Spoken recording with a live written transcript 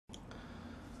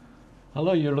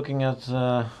Hello, you're looking at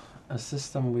a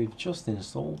system we've just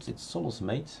installed. It's Solus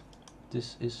Mate.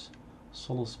 This is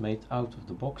Solus Mate out of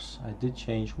the box. I did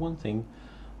change one thing.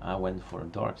 I went for a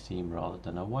dark theme rather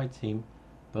than a white theme,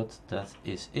 but that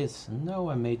is it. Now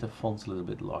I made the fonts a little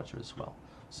bit larger as well.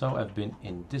 So I've been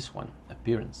in this one,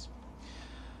 Appearance.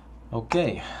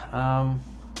 Okay,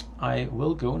 I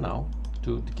will go now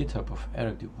to the Github of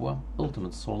Erik Dubois,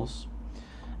 Ultimate Solus.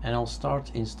 And I'll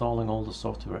start installing all the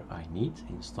software I need,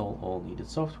 install all needed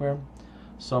software,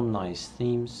 some nice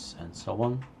themes and so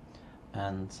on,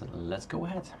 and let's go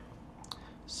ahead.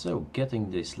 So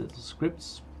getting these little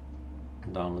scripts,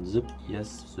 download zip,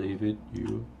 yes, save it,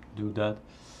 you do that,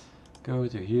 go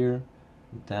to here,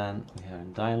 then we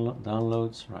have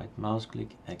downloads, right mouse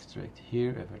click, extract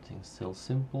here, everything's still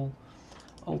simple,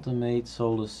 Ultimate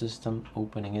Solus system,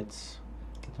 opening it,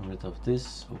 getting rid of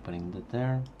this, opening it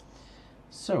there.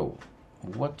 So,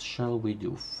 what shall we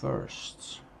do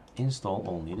first? Install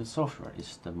all needed software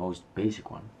is the most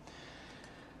basic one.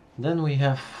 Then we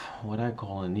have what I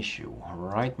call an issue.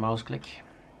 Right mouse click.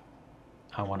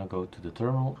 I want to go to the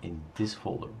terminal in this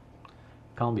folder.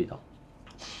 Can't be done.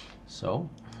 So,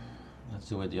 let's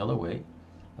do it the other way.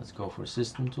 Let's go for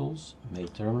System Tools,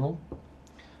 Make Terminal.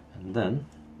 And then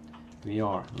we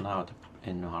are now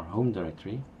in our home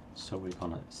directory. So we're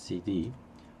gonna cd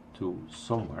to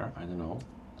somewhere, I don't know,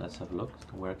 let's have a look.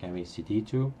 Where can we cd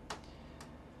to?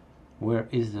 Where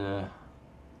is the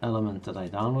element that I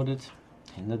downloaded?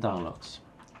 In the downloads.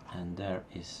 And there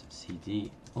is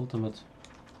cd ultimate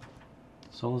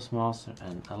Solus master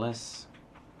and ls.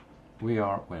 We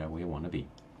are where we want to be.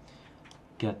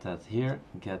 Get that here,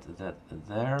 get that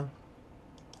there,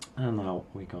 and now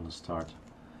we're gonna start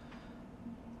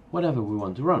whatever we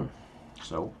want to run.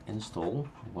 So install,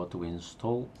 what do we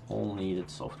install? All needed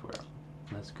software.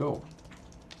 Let's go.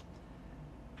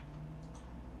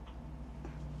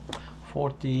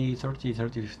 40, 30,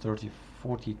 30, 30,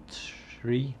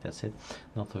 43, that's it,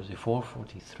 not 34,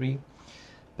 43.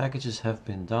 Packages have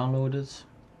been downloaded,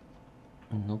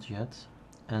 not yet,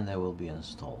 and they will be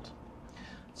installed.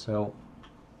 So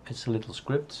it's a little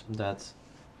script that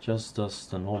just does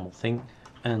the normal thing.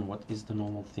 And what is the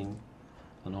normal thing?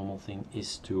 The normal thing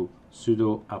is to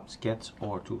sudo apt-get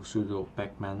or to sudo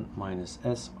pacman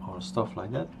 -s or stuff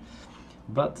like that.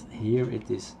 But here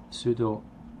it is sudo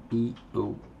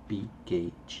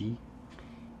eopkg.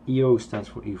 EO stands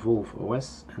for evolve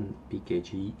OS and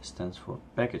pkg stands for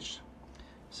package.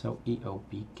 So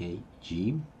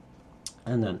eopkg,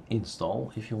 and then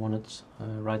install if you want to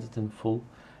write it in full.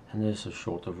 And there's a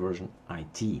shorter version,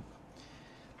 IT,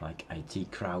 like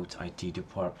IT crowd, IT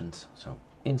department. So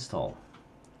install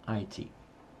IT.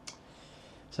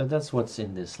 So that's what's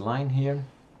in this line here,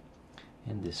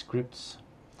 in the scripts.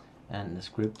 And the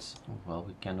scripts, well,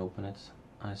 we can open it,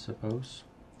 I suppose.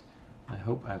 I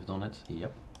hope I've done it.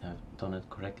 Yep, I've done it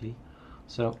correctly.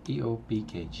 So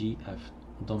eopkg, I've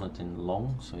done it in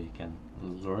long, so you can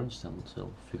learn,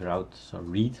 still figure out, so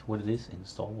read what it is,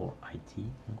 install or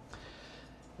IT.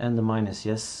 And the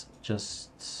 -s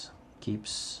just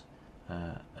keeps,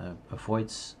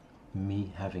 avoids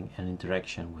me having an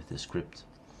interaction with the script.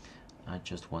 I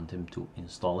just want him to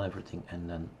install everything and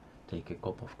then take a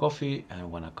cup of coffee,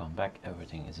 and when I come back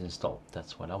everything is installed.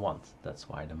 That's what I want. That's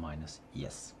why the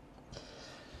 -yes.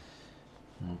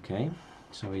 Okay,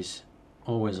 so he's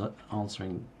always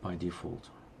answering by default.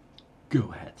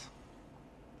 Go ahead.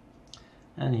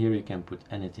 And here you can put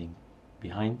anything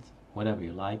behind, whatever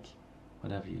you like,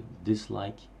 whatever you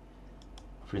dislike.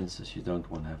 For instance, you don't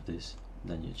want to have this,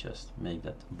 then you just make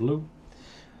that blue.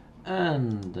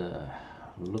 And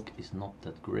look is not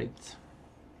that great.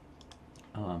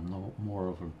 I'm no more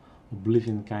of an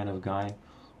Oblivion kind of guy,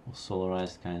 or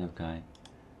Solarized kind of guy.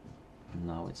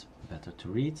 Now it's better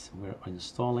to read. We're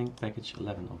installing package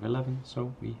 11 of 11,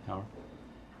 so we are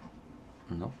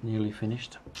not nearly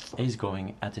finished. He's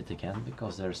going at it again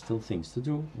because there are still things to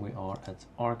do. We are at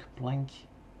arc plank.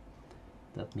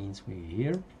 That means we're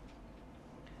here.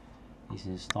 He's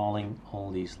installing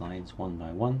all these lines one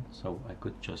by one, so I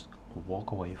could just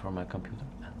walk away from my computer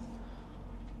and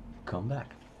come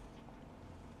back.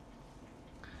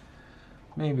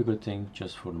 Maybe a good thing,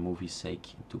 just for the movie's sake,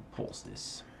 to pause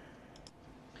this.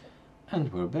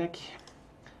 And we're back.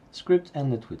 Script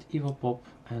ended with evopop,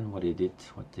 and what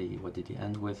did he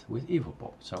end with? With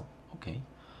evopop. So okay,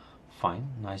 fine,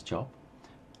 nice job.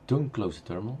 Don't close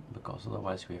the terminal, because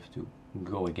otherwise we have to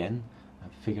go again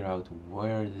and figure out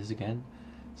where it is again.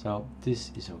 So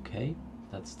this is okay,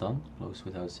 that's done. Close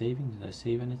without saving. Did I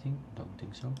save anything? Don't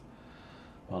think so.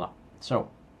 Voila. So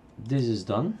this is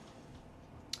done.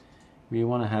 We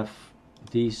want to have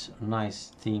these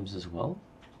nice themes as well.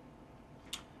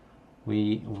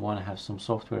 we want to have some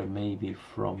software maybe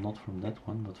from, not from that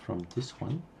one, but from this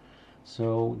one.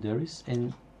 So there is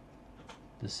in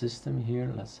the system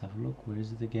here, let's have a look, where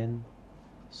is it again?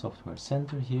 Software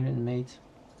Center here in Mate.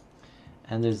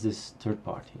 And there's this third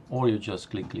party, or you just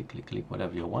click,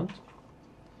 whatever you want,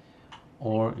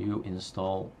 or you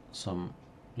install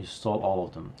all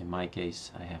of them. In my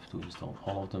case, I have to install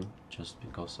all of them just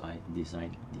because I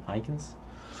designed the icons.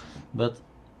 But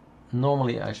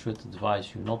normally I should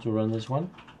advise you not to run this one.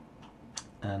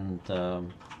 And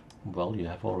well, you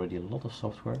have already a lot of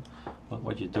software, but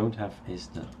what you don't have is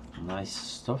the nice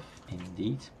stuff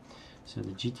indeed. So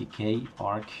the GTK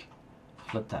Arc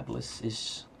Flat Tablets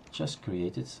is just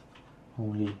created,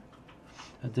 only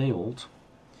a day old.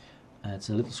 It's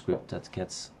a little script that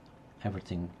gets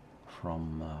everything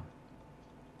from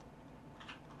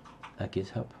a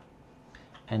GitHub,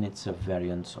 and it's a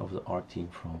variant of the Arc theme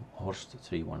from Horst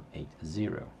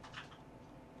 3180.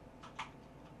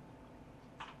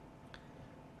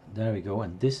 There we go,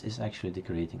 and this is actually the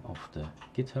creating of the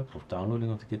GitHub, of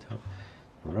downloading of the GitHub,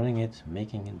 running it,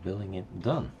 making it, building it,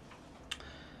 done.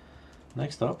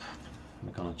 Next up,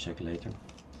 we're gonna check later.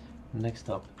 Next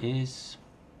up is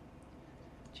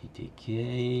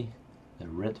GTK. The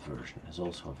red version is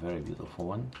also a very beautiful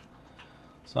one.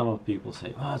 Some of people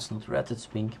say, oh, it's not red, it's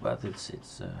pink, but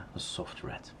it's a soft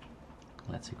red.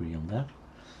 Let's agree on that.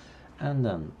 And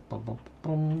then,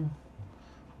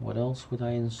 what else would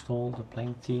I install? The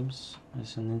Plank themes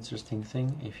is an interesting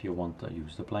thing. If you want to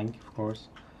use the Plank, of course.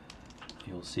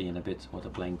 You'll see in a bit what a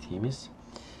Plank theme is.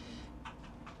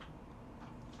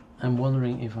 I'm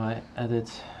wondering if I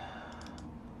added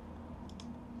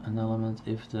an element,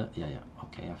 if the,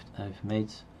 okay, I've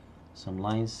made some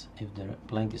lines. If the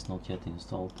Plank is not yet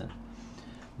installed, then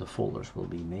the folders will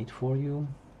be made for you.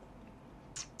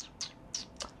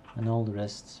 And all the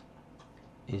rest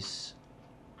is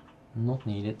not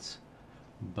needed,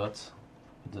 but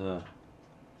the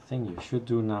thing you should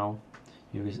do now,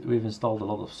 we've installed a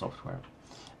lot of software,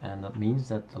 and that means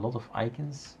that a lot of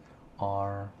icons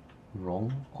are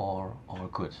wrong or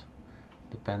good,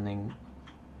 depending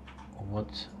on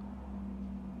what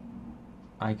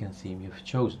icon theme you've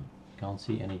chosen. Can't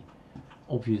see any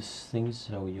obvious things,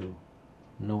 so you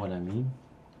know what I mean.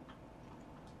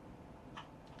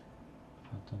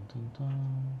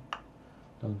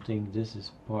 Don't think this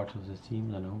is part of the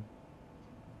theme, I know.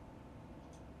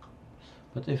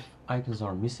 But if icons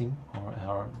are missing or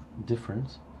are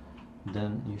different,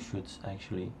 then you should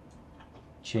actually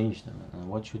change them. And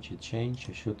what should you change?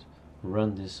 You should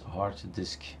run this hard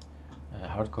disk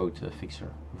hardcode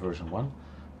fixer version 1.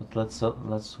 But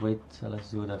let's wait.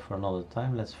 Let's do that for another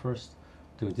time. Let's first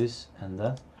do this and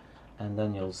that, and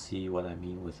then you'll see what I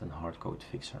mean with a hardcode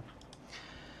fixer.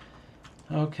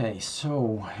 Okay,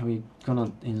 so we're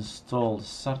gonna install the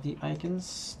Sardi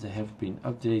icons. They have been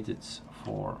updated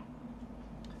for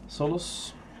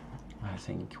Solus. I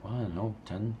think, well, I don't know,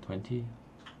 10, 20.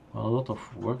 Well, a lot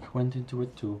of work went into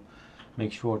it to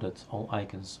make sure that all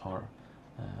icons are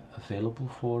available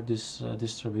for this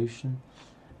distribution.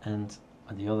 And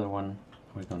the other one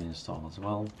we're going to install as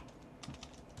well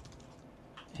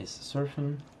is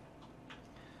Surfin.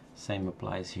 Same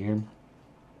applies here.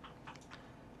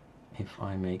 If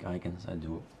I make icons, I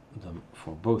do them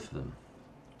for both of them.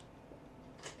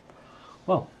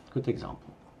 Well, good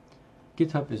example.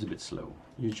 GitHub is a bit slow.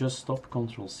 You just stop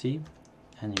Ctrl+C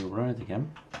and you run it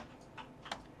again,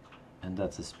 and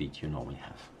that's the speed you normally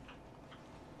have.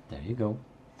 There you go.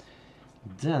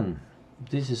 Then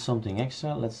this is something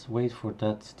extra. Let's wait for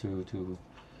that to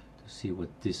see what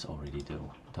this already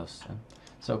does.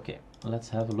 So okay, let's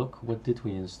have a look. What did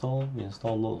we install? We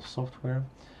installed a lot of software,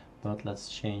 but let's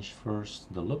change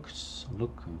first the look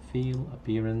and feel,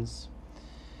 appearance.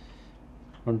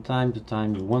 From time to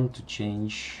time you want to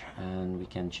change, and we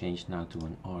can change now to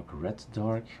an arc red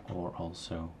dark, or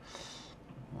also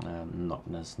no,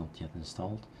 that's not yet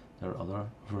installed. There are other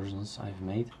versions I've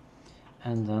made.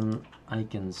 And then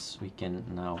icons we can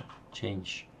now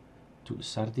change to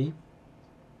Sardi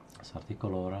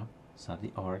Colora,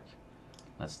 Sardi Arc.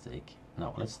 Let's take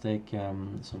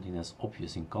something that's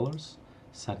obvious in colors,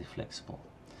 Sardi Flexible.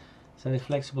 Sardi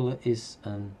Flexible is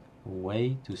a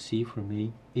way to see for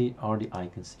me, are the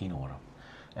icons in order.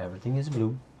 Everything is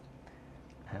blue,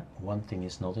 one thing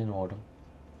is not in order.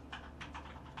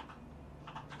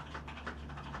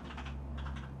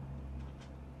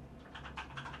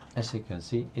 As you can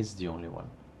see, it's the only one.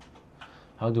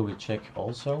 How do we check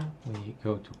also? We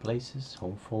go to places,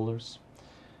 home folders,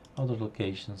 other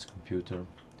locations, computer,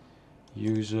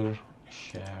 user,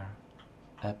 share,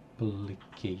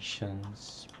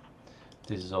 applications.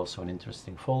 This is also an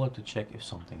interesting folder to check if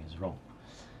something is wrong.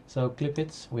 So clip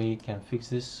it, we can fix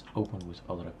this, open with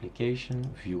other application,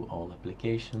 view all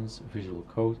applications, visual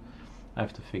code. I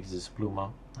have to fix this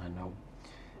Pluma, I know,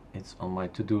 it's on my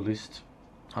to-do list.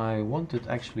 I wanted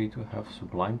actually to have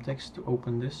Sublime Text to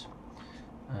open this,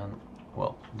 and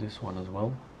well, this one as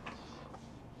well.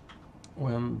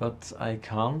 But I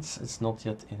can't, it's not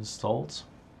yet installed.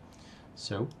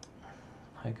 So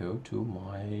I go to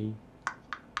my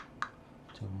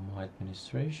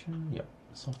administration, yeah,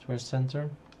 software center.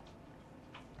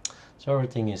 So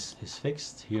everything is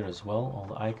fixed here as well, all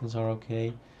the icons are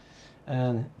okay.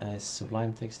 And is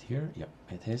Sublime Text here? Yeah,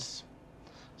 it is.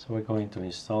 So we're going to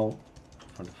install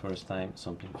for the first time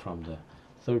something from the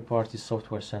third-party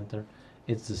software center.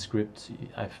 It's the script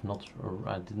I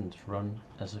didn't run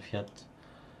as of yet.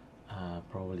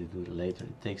 Probably do it later.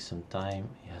 It takes some time.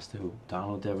 He has to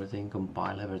download everything,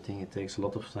 compile everything. It takes a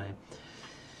lot of time.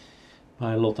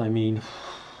 By a lot I mean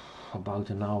about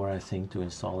an hour, I think, to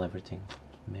install everything.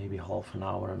 Maybe half an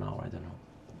hour, I don't know.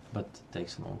 But it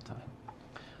takes a long time.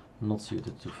 Not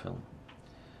suited to film.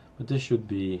 But this should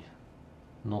be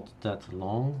not that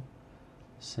long,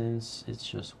 since it's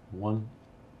just one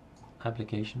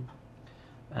application.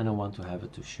 And I want to have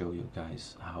it to show you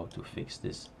guys how to fix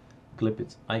this clip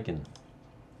it icon.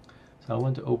 So I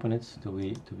want to open it to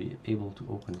be able to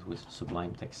open it with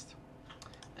Sublime Text.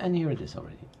 And here it is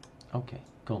already. Okay,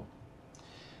 cool.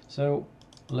 So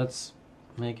let's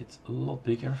make it a lot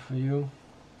bigger for you.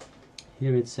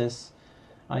 Here it says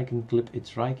icon clip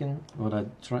its icon, or a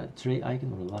tray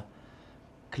icon,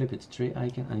 clip it tray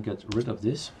icon, and get rid of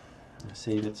this. I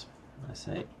save it. I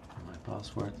say my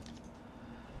password.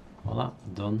 Voila,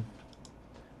 done.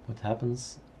 What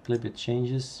happens? Clip it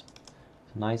changes.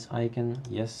 Nice icon,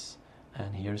 yes,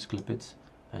 and here's clip it,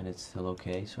 and it's still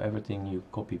okay. So everything you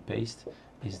copy paste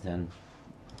is then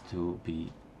to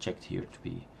be checked here to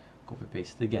be copy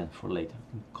pasted again for later.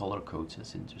 Color codes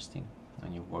is interesting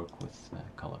when you work with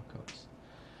color codes.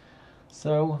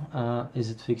 So is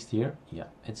it fixed here? Yeah,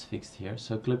 it's fixed here.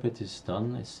 So clip it is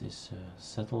done, is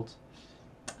settled,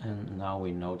 and now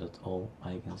we know that all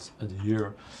icons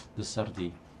adhere the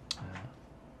Sardi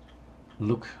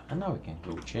look, and now we can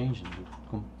go change and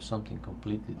do something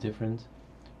completely different.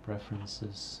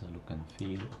 Preferences, look and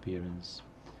feel, appearance,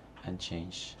 and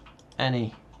change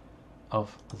any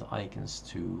of the icons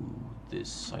to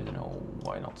this. I don't know,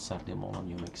 why not Saturday Mono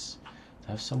New Mix to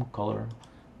have some color.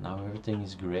 Now everything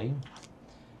is gray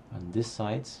on this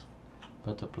side,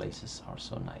 but the places are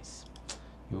so nice.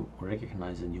 You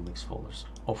recognize the New Mix folders,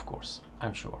 of course,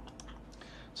 I'm sure.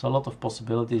 So a lot of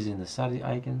possibilities in the Sardi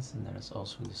icons, and there is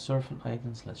also the Surfing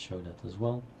icons. Let's show that as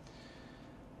well.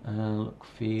 Look,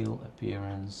 feel,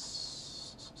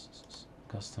 appearance,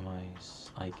 customize,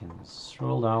 icons.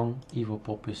 Scroll down. Evo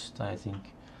Pop is, I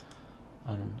think,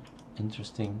 an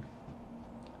interesting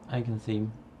icon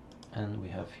theme, and we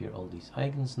have here all these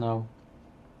icons now,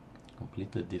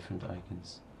 completely different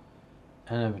icons,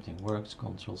 and everything works.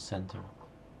 Control Center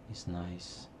is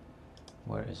nice.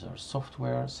 Where is our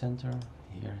software center?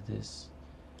 Here it is.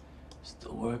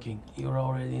 Still working. You're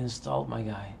already installed, my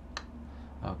guy.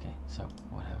 Okay, so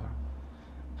whatever.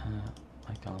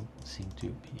 I can't seem to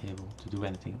be able to do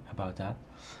anything about that.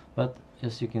 But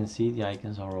as you can see, the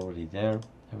icons are already there.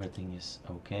 Everything is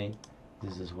okay.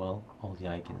 This as well. All the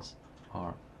icons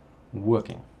are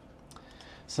working.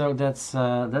 So that's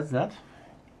that.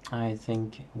 I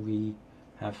think we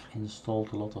have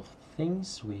installed a lot of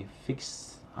things. We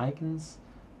fixed icons.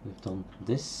 We've done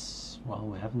this. Well,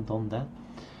 we haven't done that.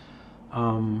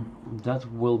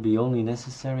 That will be only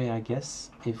necessary, I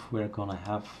guess, if we're gonna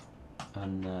have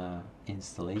an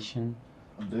installation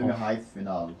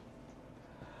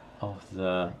of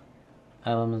the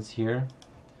elements here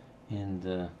in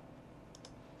the,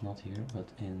 not here, but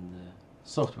in the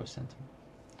software center.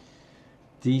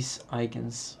 These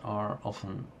icons are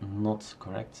often not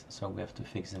correct, so we have to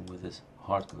fix them with this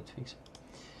hardcode fixer.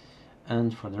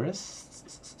 And for the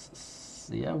rest,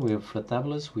 yeah, we have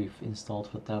Flatabulous. We've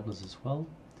installed Flatabulous as well.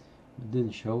 But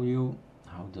didn't show you.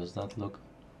 How does that look?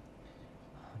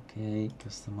 Okay,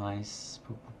 customize.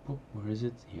 Where is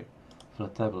it? Here.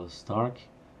 Flatabulous dark.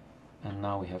 And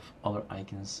now we have other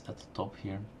icons at the top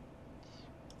here.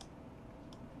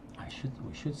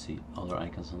 We should see other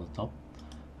icons on the top.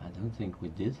 I don't think we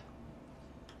did.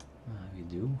 We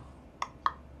do.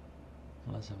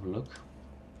 Let's have a look.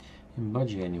 In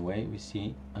Budgie anyway, we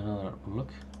see another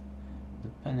look.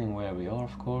 Depending where we are,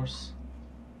 of course,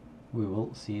 we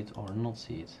will see it or not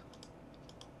see it.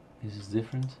 Is this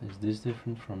different? Is this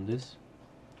different from this?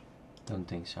 Don't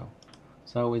think so.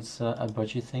 So it's a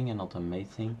Budgie thing and not a Mate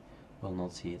thing. We'll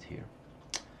not see it here.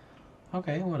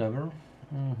 Okay, whatever.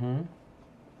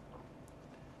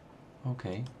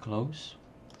 Okay, close.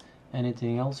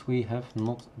 Anything else we have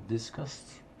not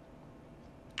discussed?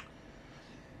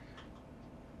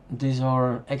 These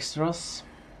are extras.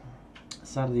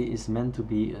 Sardi is meant to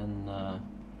be a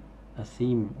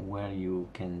theme where you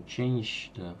can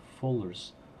change the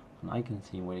folders, an icon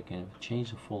theme where you can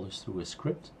change the folders through a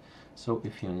script. So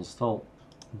if you install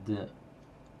the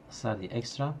Sardi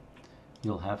extra,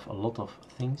 you'll have a lot of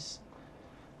things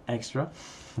extra.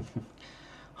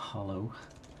 Hello.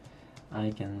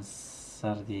 Icon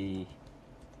Sardi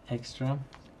extra.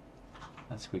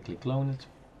 Let's quickly clone it.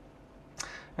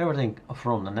 Everything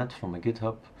from the net, from a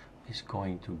GitHub, is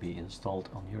going to be installed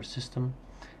on your system.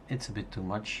 It's a bit too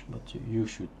much, but you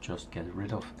should just get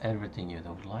rid of everything you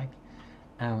don't like.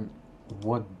 And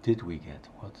what did we get?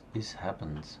 What is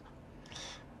happened?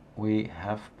 We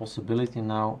have possibility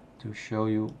now to show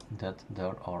you that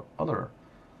there are other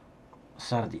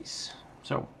Sardis.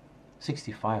 So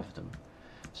 65 of them.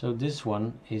 So this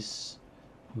one is,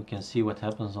 we can see what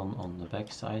happens on the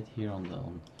back side here on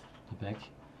the back.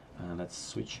 Let's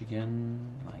switch again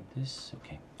like this.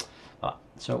 Okay.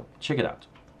 So check it out.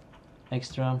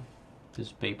 Extra,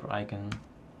 this paper icon,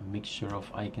 a mixture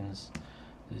of icons.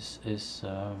 This is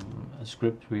a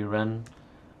script we ran,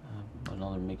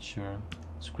 another mixture,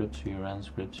 scripts we ran.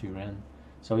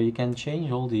 So you can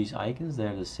change all these icons.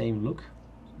 They're the same look.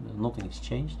 Nothing has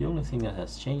changed. The only thing that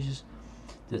has changed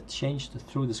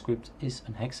through the script is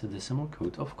an hexadecimal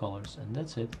code of colors, and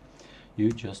that's it.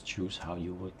 You just choose how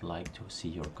you would like to see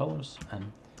your colors,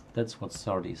 and that's what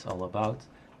Sardi is all about.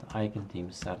 The icon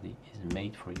theme Sardi is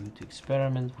made for you to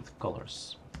experiment with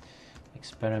colors,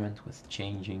 experiment with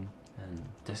changing and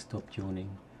desktop tuning,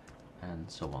 and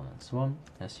so on and so on.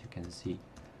 As you can see,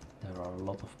 there are a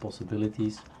lot of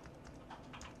possibilities.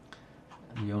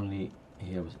 The only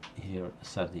here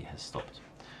Sardi has stopped.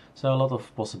 So a lot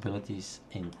of possibilities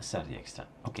in Sardi Extra.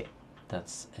 Okay,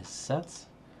 that's a set.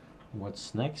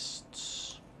 What's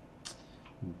next?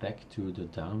 Back to the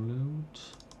download,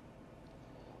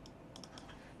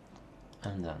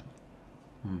 and then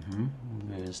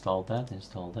we installed that.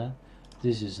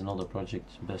 This is another project.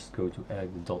 Best go to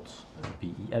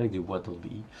erik.be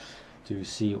to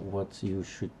see what you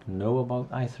should know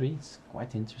about i3. It's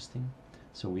quite interesting.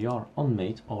 So we are on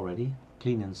Mate already.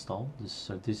 Clean install.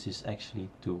 This is actually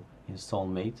to install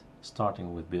Mate,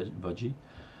 starting with Budgie.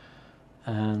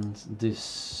 And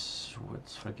this,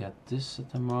 let's forget this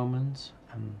at the moment.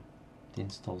 The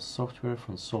install software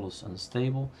from Solus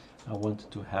Unstable. I wanted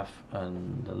to have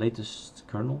the latest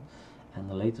kernel, and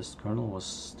the latest kernel was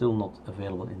still not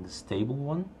available in the stable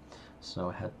one,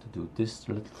 so I had to do this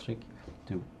little trick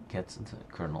to get the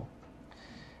kernel.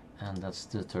 And that's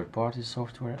the third-party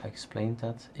software. I explained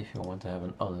that. If you want to have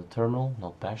another terminal,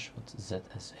 not bash but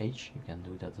ZSH, you can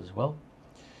do that as well.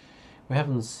 We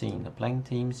haven't seen the Plank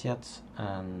themes yet,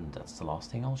 and that's the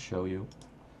last thing I'll show you.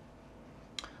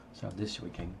 So this we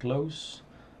can close.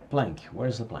 Plank,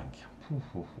 where's the plank?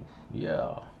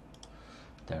 Yeah,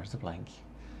 there's the plank.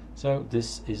 So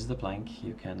this is the plank.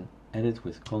 You can edit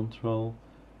with Control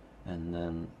and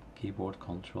then keyboard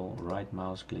Control, right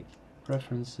mouse click,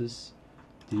 preferences,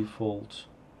 default,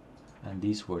 and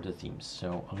these were the themes.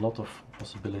 So a lot of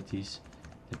possibilities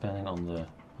depending on the,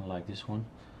 like this one,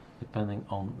 depending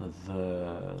on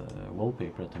the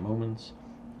wallpaper at the moment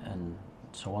and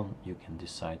so on. You can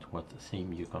decide what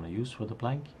theme you're gonna use for the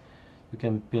plank. You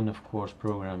can pin, of course,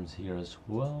 programs here as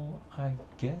well, I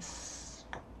guess.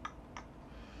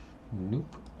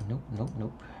 Nope.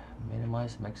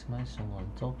 Minimize, maximize,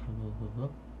 on top, blah, blah, blah.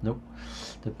 Nope.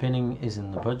 The pinning is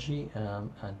in the Budgie.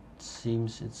 It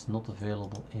seems it's not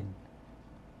available in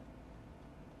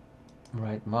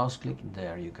right mouse click.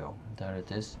 There you go, there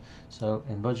it is. So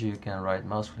in Budgie you can right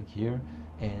mouse click here.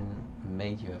 In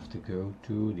Mate you have to go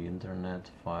to the internet,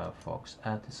 Firefox,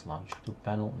 add this launch to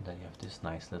panel, and then you have this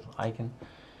nice little icon.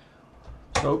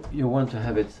 So you want to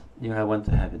have it,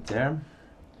 there,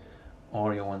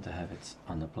 or you want to have it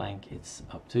on the plank. It's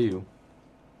up to you.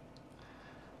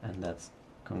 And that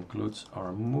concludes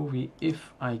our movie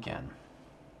If I Can.